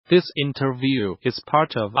This interview is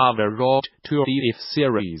part of our Road to IGF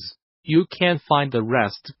series. You can find the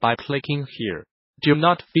rest by clicking here. Do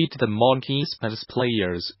not feed the monkeys as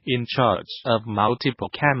players in charge of multiple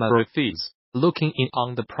camera feeds, looking in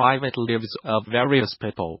on the private lives of various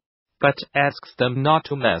people, but asks them not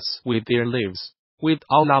to mess with their lives, with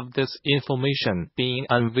all of this information being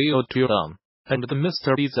unveiled to them, and the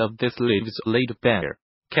mysteries of these lives laid bare.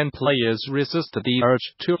 Can players resist the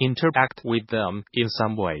urge to interact with them in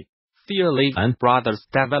some way? Fearley and Brothers,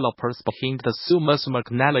 developers behind the Sumus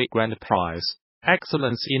McNally Grand Prize,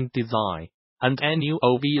 Excellence in Design, and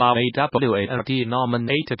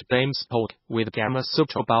NUOVRAWARD-nominated game, spoke with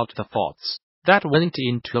Gamasutra about the thoughts that went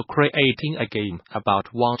into creating a game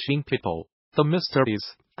about watching people, the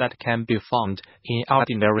mysteries that can be found in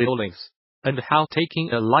ordinary lives, and how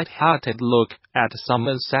taking a light-hearted look at some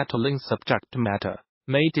unsettling subject matter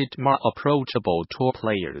made it more approachable to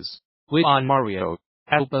players. We are Mario,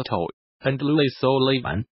 Alberto, and Louis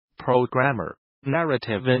Sullivan, programmer,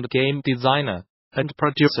 narrative and game designer, and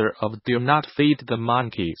producer of Do Not Feed the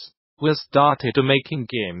Monkeys. We started making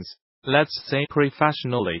games, let's say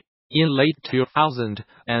professionally, in late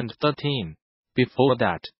 2013. Before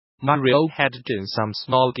that, Mario had done some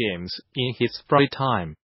small games in his free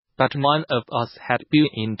time, but none of us had been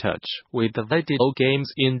in touch with the video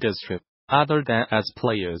games industry other than as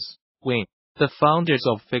players. We, the founders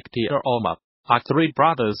of Fictiorama, are three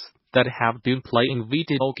brothers that have been playing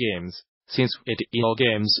video games since video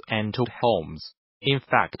games entered homes. In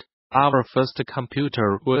fact, our first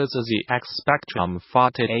computer was the ZX Spectrum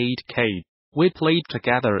 48K. We played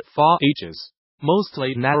together for ages,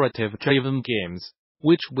 mostly narrative-driven games,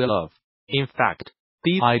 which we love. In fact,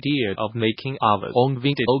 the idea of making our own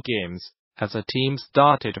video games as a team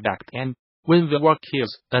started back then, when we were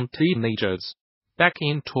kids and teenagers. Back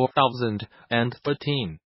in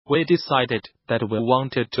 2013, we decided that we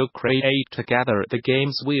wanted to create together the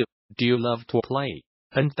games we do love to play,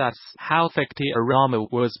 and that's how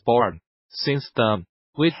Fictiorama was born. Since then,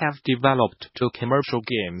 we have developed two commercial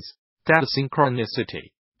games, Dead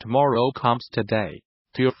Synchronicity, Tomorrow Comes Today,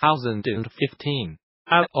 2015,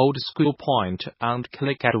 an old-school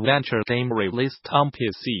point-and-click adventure game released on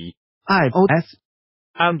PC, iOS,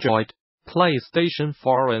 Android, PlayStation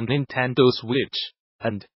 4 and Nintendo Switch,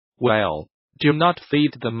 and, well, Do Not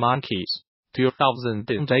Feed the Monkeys,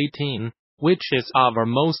 2018, which is our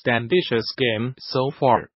most ambitious game so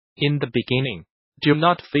far. In the beginning, Do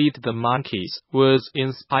Not Feed the Monkeys was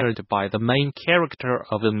inspired by the main character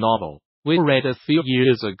of a novel we read a few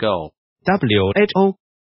years ago. WHO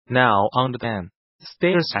now and then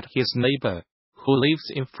stares at his neighbor, who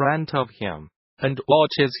lives in front of him, and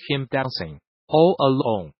watches him dancing, all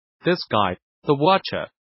alone. This guy, the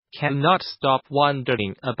watcher, cannot stop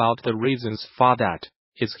wondering about the reasons for that.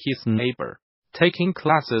 Is his neighbor taking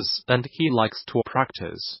classes and he likes to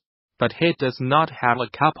practice, but he does not have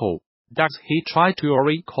a couple? Does he try to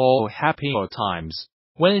recall happier times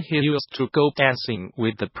when he used to go dancing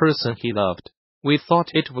with the person he loved? We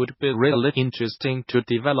thought it would be really interesting to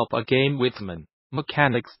develop a game with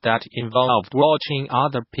mechanics that involved watching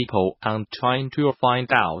other people and trying to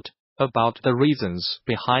find out about the reasons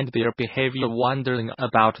behind their behavior, wondering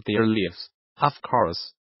about their lives. Of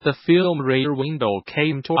course, the film Rear Window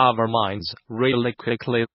came to our minds really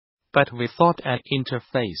quickly, but we thought an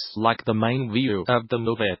interface like the main view of the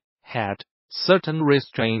movie had certain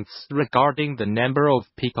restraints regarding the number of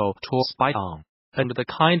people to spy on, and the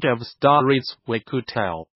kind of stories we could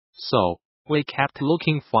tell. So, we kept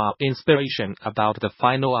looking for inspiration about the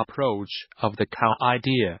final approach of the core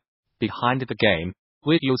idea behind the game.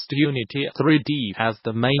 We used Unity 3D as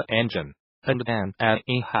the main engine, and then an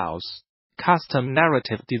in-house, custom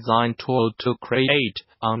narrative design tool to create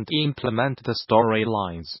and implement the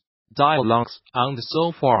storylines, dialogues, and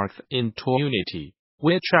so forth into Unity.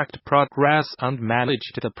 We tracked progress and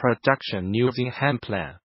managed the production using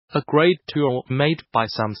Handplan, a great tool made by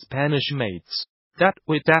some Spanish mates that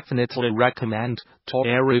we definitely recommend to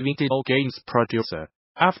every video games producer.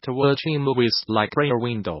 After watching movies like Rear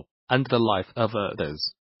Window and The Life of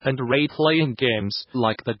Others, and replaying games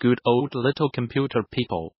like The Good Old Little Computer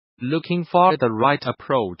People, looking for the right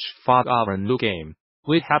approach for our new game,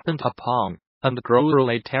 we happened upon, and grew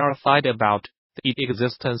really terrified about, the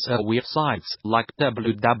existence of websites like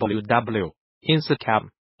www,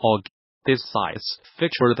 Instacam.org. These sites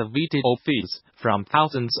feature the video feeds from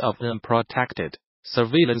thousands of unprotected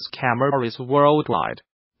surveillance cameras worldwide,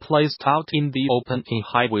 placed out in the open in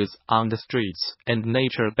highways, on the streets and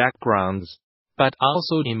nature backgrounds, but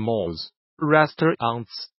also in malls,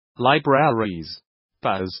 restaurants, libraries,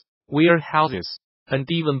 bars, warehouses,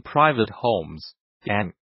 and even private homes.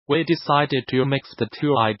 Then, We decided to mix the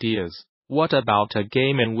two ideas. What about a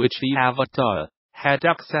game in which the avatar had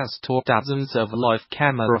access to dozens of live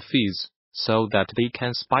camera feeds, so that they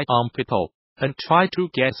can spy on people and try to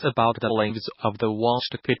guess about the lives of the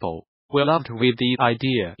watched people? We loved with the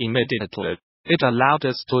idea immediately. It allowed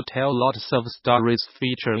us to tell lots of stories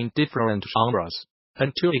featuring different genres,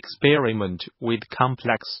 and to experiment with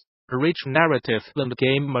complex, rich narrative and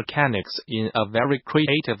game mechanics in a very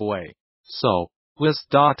creative way. So, we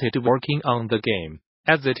started working on the game,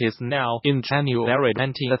 as it is now in January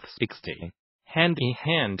 2016, hand in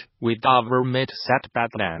hand with our mate set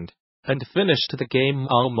Badland, and finished the game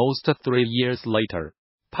almost 3 years later.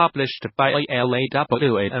 Published by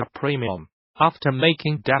ALAWA Premium, after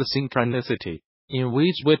making Dead Synchronicity, in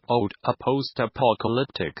which we told a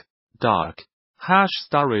post-apocalyptic, dark, harsh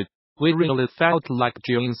story, we really felt like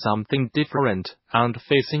doing something different and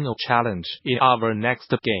facing a challenge in our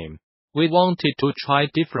next game. We wanted to try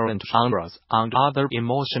different genres and other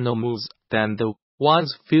emotional moves than the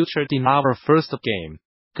ones featured in our first game.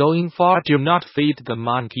 Going forward, Do Not Feed the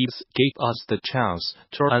Monkeys gave us the chance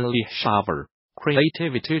to unleash our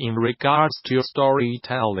creativity in regards to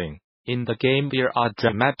storytelling. In the game there are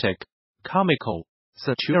dramatic, comical,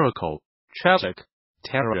 satirical, tragic,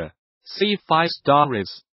 terror, sci-fi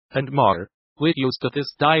stories, and more. We used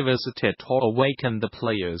this diversity to awaken the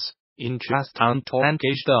players' interest and to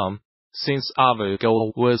engage them, since our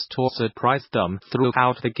goal was to surprise them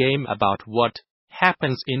throughout the game about what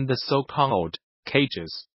happens in the so-called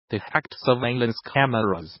cages, the hacked surveillance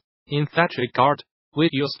cameras. In that regard, we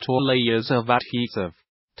used 2 layers of adhesive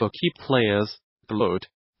to keep players glued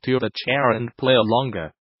to the chair and play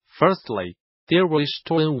longer. Firstly, they wish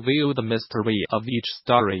to unveil the mystery of each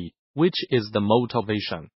story, which is the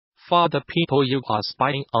motivation for the people you are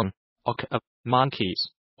spying on. Okay, monkeys.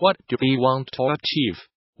 What do they want to achieve?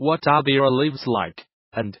 What are their lives like?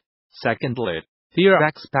 And, secondly, their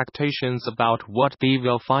expectations about what they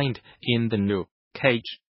will find in the new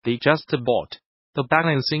cage they just bought. The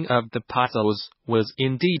balancing of the puzzles was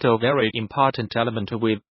indeed a very important element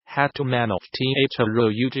we had to manage.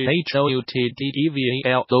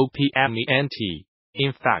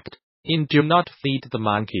 In fact, in Do Not Feed the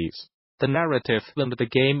Monkeys, the narrative and the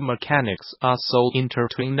game mechanics are so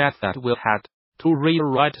intertwined that we had to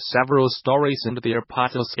rewrite several stories and their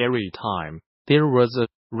puzzles every time. There was a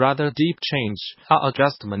rather deep change or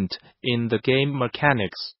adjustment in the game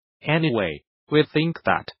mechanics. Anyway, we think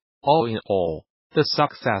that, all in all, the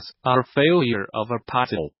success or failure of a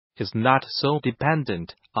puzzle is not so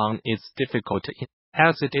dependent on its difficulty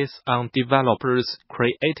as it is on developers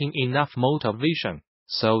creating enough motivation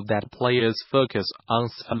so that players focus on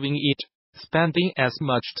solving it, spending as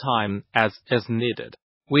much time as is needed.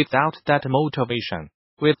 Without that motivation,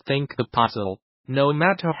 we think the puzzle, no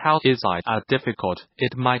matter how easy or difficult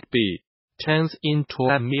it might be, turns into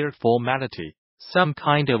a mere formality, some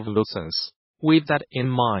kind of nuisance. With that in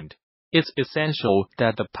mind, it's essential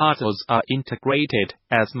that the puzzles are integrated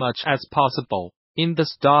as much as possible in the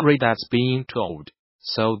story that's being told,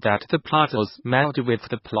 so that the puzzles meld with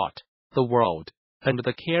the plot, the world, and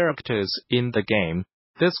the characters in the game.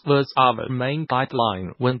 This was our main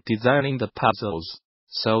guideline when designing the puzzles,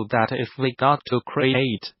 so that if we got to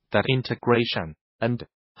create that integration, and,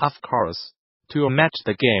 of course, to match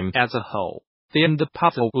the game as a whole, then the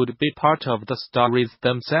puzzle would be part of the stories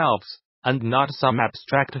themselves, and not some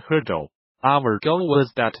abstract hurdle. Our goal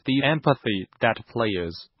was that the empathy that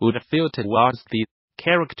players would feel towards the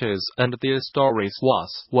characters and their stories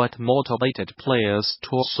was what motivated players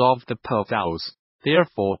to solve the puzzles.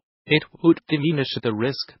 Therefore, it would diminish the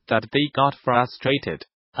risk that they got frustrated,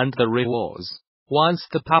 and the rewards, once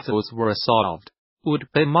the puzzles were solved, would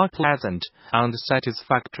be more pleasant and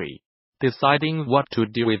satisfactory. Deciding what to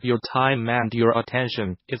do with your time and your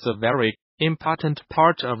attention is a very important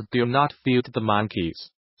part of Do Not Feed the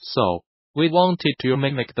Monkeys. So, we wanted to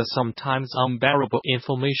mimic the sometimes unbearable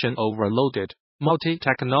information overloaded,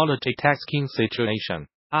 multi-technology tasking situation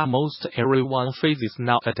almost everyone faces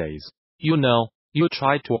nowadays. You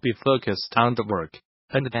try to be focused on the work,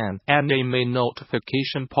 and then an email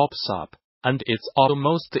notification pops up, and it's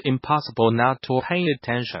almost impossible not to pay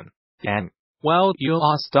attention. And, while you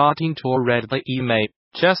are starting to read the email,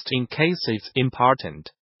 just in case it's important,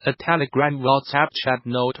 a Telegram WhatsApp chat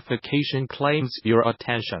notification claims your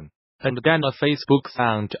attention, and then a Facebook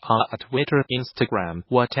sound or a Twitter, Instagram,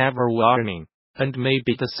 whatever warning, and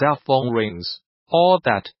maybe the cell phone rings. All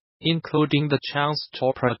that, including the chance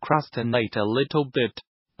to procrastinate a little bit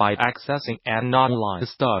by accessing an online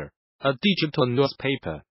store, a digital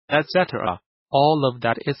newspaper, etc. All of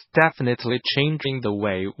that is definitely changing the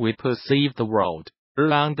way we perceive the world.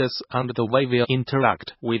 around us and the way we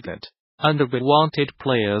interact with it. And we wanted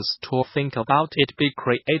players to think about it by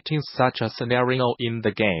creating such a scenario in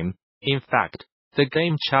the game. In fact, the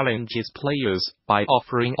game challenges players by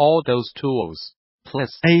offering all those tools,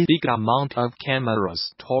 plus a big amount of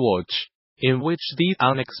cameras to watch, in which the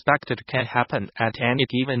unexpected can happen at any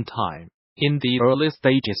given time. In the early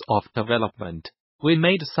stages of development, we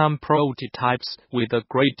made some prototypes with a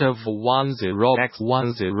grade of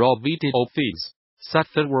 10x10 video feeds, such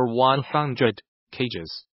that were 100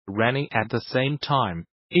 cages running at the same time.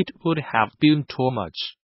 It would have been too much,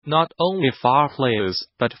 not only for players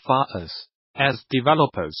but for us. As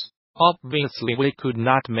developers, obviously we could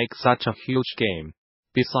not make such a huge game.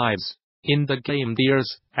 Besides, in the game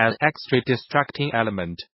there's an extra distracting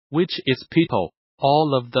element, which is people,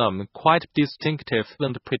 all of them quite distinctive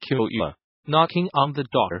and peculiar, knocking on the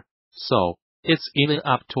door. So, it's even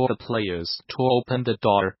up to the players to open the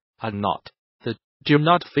door, or not. The "do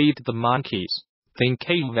not feed the monkeys" thing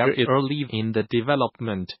came very early in the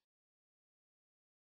development,